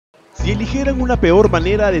Si eligieran una peor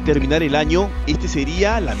manera de terminar el año, este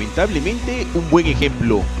sería, lamentablemente, un buen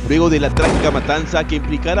ejemplo. Luego de la trágica matanza que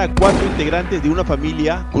implicara a 4 integrantes de una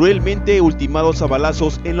familia cruelmente ultimados a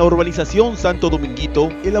balazos en la urbanización Santo Dominguito,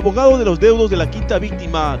 el abogado de los deudos de la quinta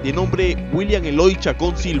víctima, de nombre William Eloy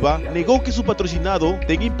Chacón Silva, negó que su patrocinado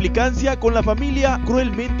tenga implicancia con la familia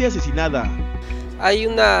cruelmente asesinada. Hay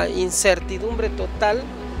una incertidumbre total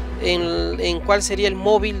en cuál sería el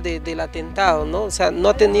móvil del atentado, ¿no? O sea, no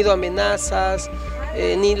ha tenido amenazas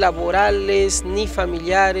ni laborales, ni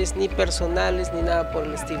familiares, ni personales, ni nada por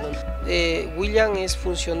el estilo. William es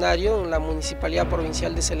funcionario en la Municipalidad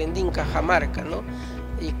Provincial de Selendín, Cajamarca, ¿no?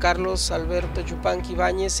 Y Carlos Alberto Yupanqui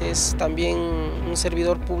Ibáñez es también un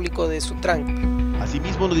servidor público de Sutran.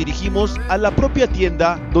 Asimismo nos dirigimos a la propia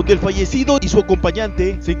tienda donde el fallecido y su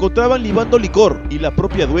acompañante se encontraban libando licor y la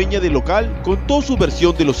propia dueña del local contó su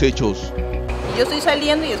versión de los hechos. Yo estoy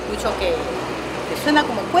saliendo y escucho que suena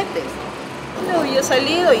como cohetes. Yo he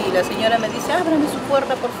salido y la señora me dice, ábrame su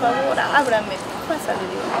puerta por favor, ábrame. ¿Qué pasa? Le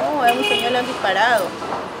digo, no, a un señor le han disparado.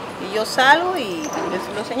 Y yo salgo y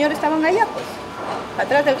los señores estaban allá, pues,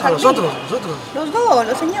 atrás del jardín. ¿Nosotros? Los dos,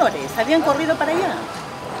 los señores, habían corrido para allá.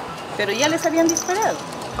 Pero ya les habían disparado.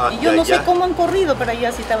 Y yo no sé cómo han corrido para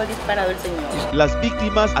allá si estaba disparado el señor. Las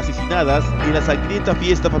víctimas asesinadas en la sangrienta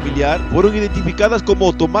fiesta familiar fueron identificadas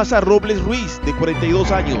como Tomasa Robles Ruiz, de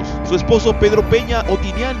 42 años, su esposo Pedro Peña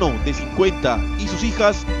Otiniano, de 50, y sus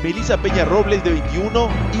hijas Melissa Peña Robles, de 21,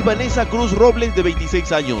 y Vanessa Cruz Robles, de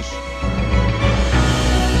 26 años.